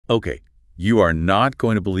Okay, you are not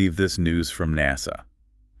going to believe this news from NASA.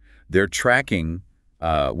 They're tracking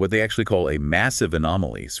what they actually call a massive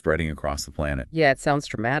anomaly spreading across the planet. Yeah, it sounds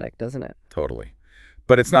dramatic, doesn't it? Totally.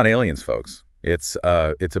 But it's not aliens, folks. It's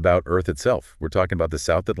about Earth itself. We're talking about the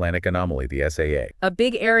South Atlantic Anomaly, the SAA. A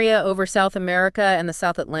big area over South America and the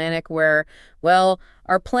South Atlantic where, well,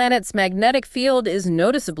 our planet's magnetic field is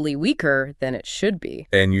noticeably weaker than it should be.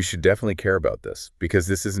 And you should definitely care about this because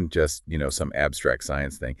this isn't just, some abstract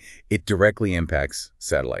science thing. It directly impacts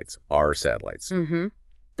satellites, our satellites. Mm-hmm.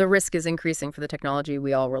 The risk is increasing for the technology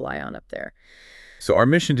we all rely on up there. So our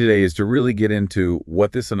mission today is to really get into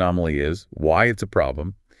what this anomaly is, why it's a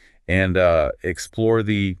problem, and explore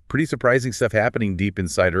the pretty surprising stuff happening deep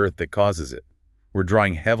inside Earth that causes it. We're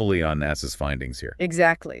drawing heavily on NASA's findings here.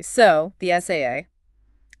 Exactly. So, the SAA,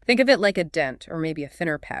 think of it like a dent or maybe a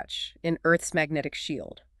thinner patch in Earth's magnetic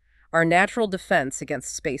shield, our natural defense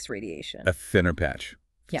against space radiation. A thinner patch.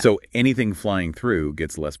 Yeah. So anything flying through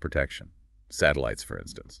gets less protection. Satellites, for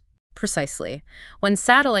instance. Precisely. When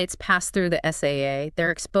satellites pass through the SAA,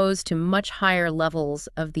 they're exposed to much higher levels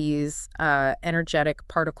of these energetic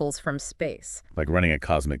particles from space. Like running a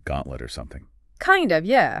cosmic gauntlet or something. Kind of,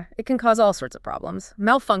 yeah. It can cause all sorts of problems.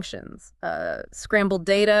 Malfunctions, scrambled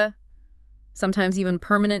data, sometimes even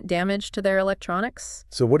permanent damage to their electronics.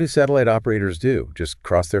 So what do satellite operators do? Just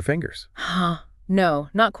cross their fingers? No,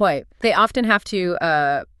 not quite. They often have to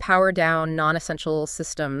power down non-essential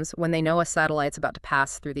systems when they know a satellite's about to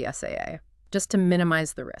pass through the SAA, just to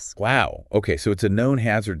minimize the risk. Wow. Okay, so it's a known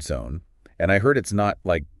hazard zone, and I heard it's not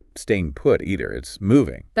like staying put either. It's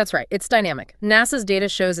moving. That's right. It's dynamic. NASA's data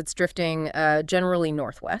shows it's drifting generally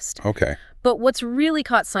northwest. Okay. But what's really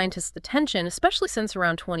caught scientists' attention, especially since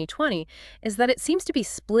around 2020, is that it seems to be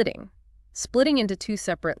splitting into two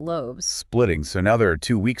separate lobes. Splitting, so now there are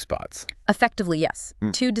two weak spots. Effectively, yes.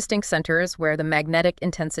 Two distinct centers where the magnetic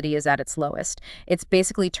intensity is at its lowest. It's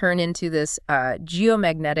basically turned into this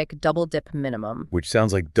geomagnetic double-dip minimum. Which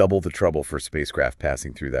sounds like double the trouble for spacecraft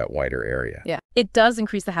passing through that wider area. Yeah, it does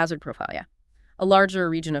increase the hazard profile, yeah. A larger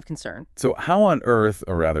region of concern. So how on Earth,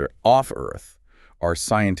 or rather off Earth, are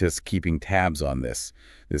scientists keeping tabs on this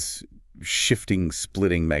shifting,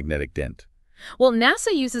 splitting magnetic dent? Well,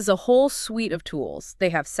 NASA uses a whole suite of tools.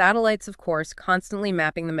 They have satellites, of course, constantly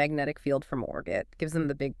mapping the magnetic field from orbit, gives them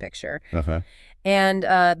the big picture. And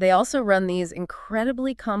they also run these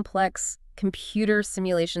incredibly complex computer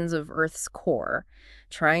simulations of Earth's core,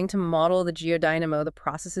 trying to model the geodynamo, the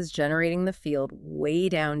processes generating the field way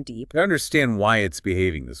down deep. To understand why it's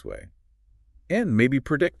behaving this way. And maybe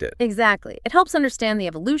predict it. Exactly. It helps understand the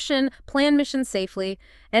evolution, plan missions safely,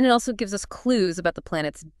 and it also gives us clues about the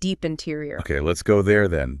planet's deep interior. Okay, let's go there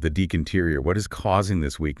then. The deep interior. What is causing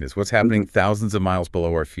this weakness? What's happening thousands of miles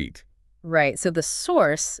below our feet? Right. So the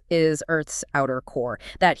source is Earth's outer core.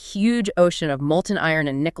 That huge ocean of molten iron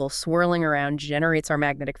and nickel swirling around generates our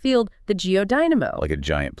magnetic field, the geodynamo. Like a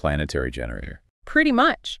giant planetary generator. Pretty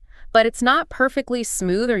much. But it's not perfectly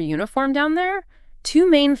smooth or uniform down there. Two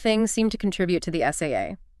main things seem to contribute to the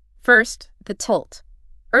SAA. First, the tilt.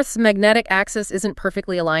 Earth's magnetic axis isn't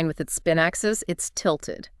perfectly aligned with its spin axis, it's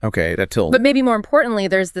tilted. Okay, that tilt. But maybe more importantly,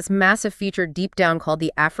 there's this massive feature deep down called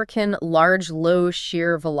the African Large Low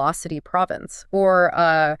Shear Velocity Province, or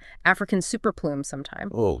African superplume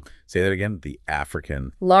sometime. Oh, say that again? The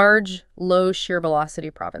African... Large Low Shear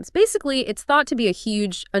Velocity Province. Basically, it's thought to be a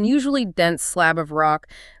huge, unusually dense slab of rock,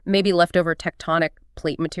 maybe leftover tectonic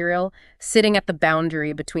plate material, sitting at the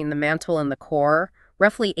boundary between the mantle and the core,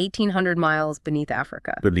 roughly 1,800 miles beneath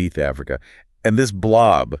Africa. Beneath Africa. And this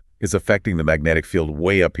blob is affecting the magnetic field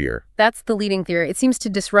way up here. That's the leading theory. It seems to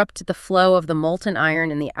disrupt the flow of the molten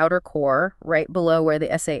iron in the outer core, right below where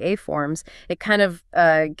the SAA forms. It kind of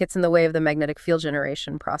gets in the way of the magnetic field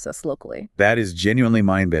generation process locally. That is genuinely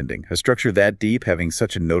mind-bending. A structure that deep having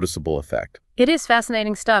such a noticeable effect. It is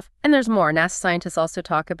fascinating stuff. And there's more. NASA scientists also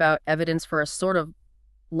talk about evidence for a sort of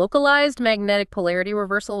localized magnetic polarity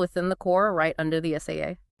reversal within the core right under the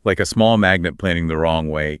SAA. Like a small magnet planting the wrong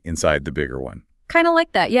way inside the bigger one. Kind of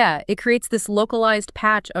like that, yeah. It creates this localized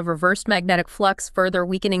patch of reversed magnetic flux, further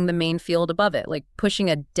weakening the main field above it, like pushing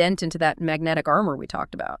a dent into that magnetic armor we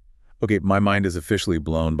talked about. Okay, my mind is officially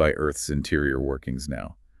blown by Earth's interior workings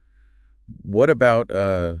now. What about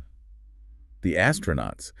the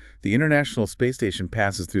astronauts? The International Space Station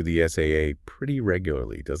passes through the SAA pretty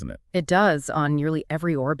regularly, doesn't it? It does, on nearly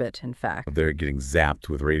every orbit, in fact. They're getting zapped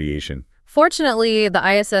with radiation. Fortunately, the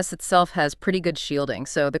ISS itself has pretty good shielding,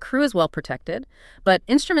 so the crew is well protected. But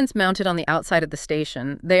instruments mounted on the outside of the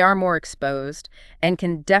station, they are more exposed and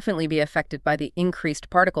can definitely be affected by the increased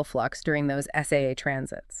particle flux during those SAA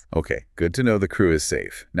transits. Okay, good to know the crew is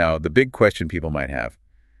safe. Now, the big question people might have,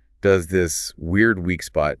 Does this weird weak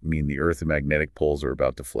spot mean the Earth's magnetic poles are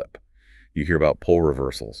about to flip? You hear about pole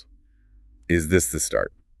reversals. Is this the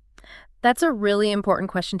start? That's a really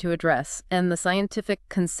important question to address, and the scientific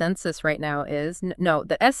consensus right now is no,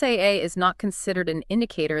 the SAA is not considered an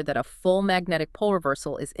indicator that a full magnetic pole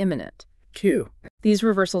reversal is imminent. Q. These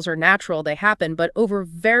reversals are natural, they happen, but over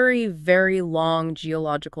very, very long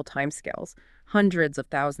geological timescales, hundreds of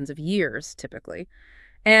thousands of years typically.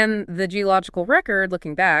 And the geological record,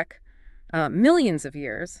 looking back, millions of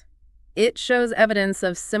years, it shows evidence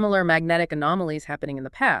of similar magnetic anomalies happening in the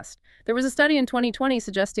past. There was a study in 2020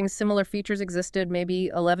 suggesting similar features existed maybe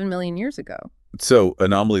 11 million years ago. So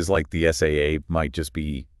anomalies like the SAA might just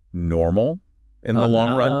be normal in the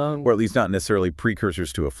long run, or at least not necessarily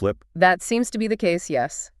precursors to a flip? That seems to be the case,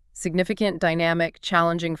 yes. Significant, dynamic,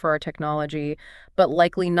 challenging for our technology, but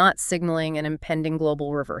likely not signaling an impending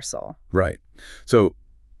global reversal. Right. So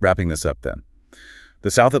wrapping this up then. The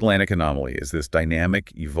South Atlantic Anomaly is this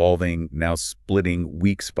dynamic, evolving, now splitting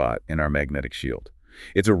weak spot in our magnetic shield.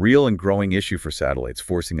 It's a real and growing issue for satellites,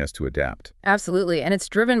 forcing us to adapt. Absolutely, and it's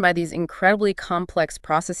driven by these incredibly complex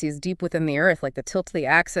processes deep within the Earth, like the tilt of the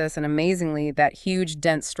axis and, amazingly, that huge,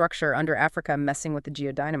 dense structure under Africa messing with the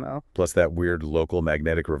geodynamo. Plus that weird local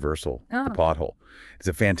magnetic reversal, the Oh. pothole. It's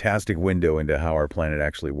a fantastic window into how our planet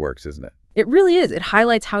actually works, isn't it? It really is. It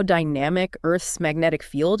highlights how dynamic Earth's magnetic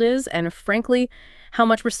field is, and frankly, how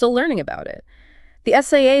much we're still learning about it. The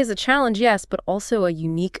SAA is a challenge, yes, but also a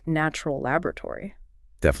unique natural laboratory.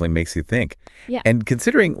 Definitely makes you think. Yeah. And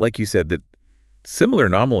considering, like you said, that similar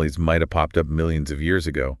anomalies might have popped up millions of years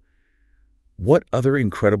ago, what other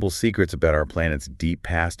incredible secrets about our planet's deep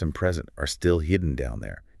past and present are still hidden down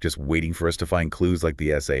there, just waiting for us to find clues like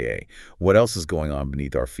the SAA? What else is going on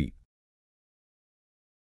beneath our feet?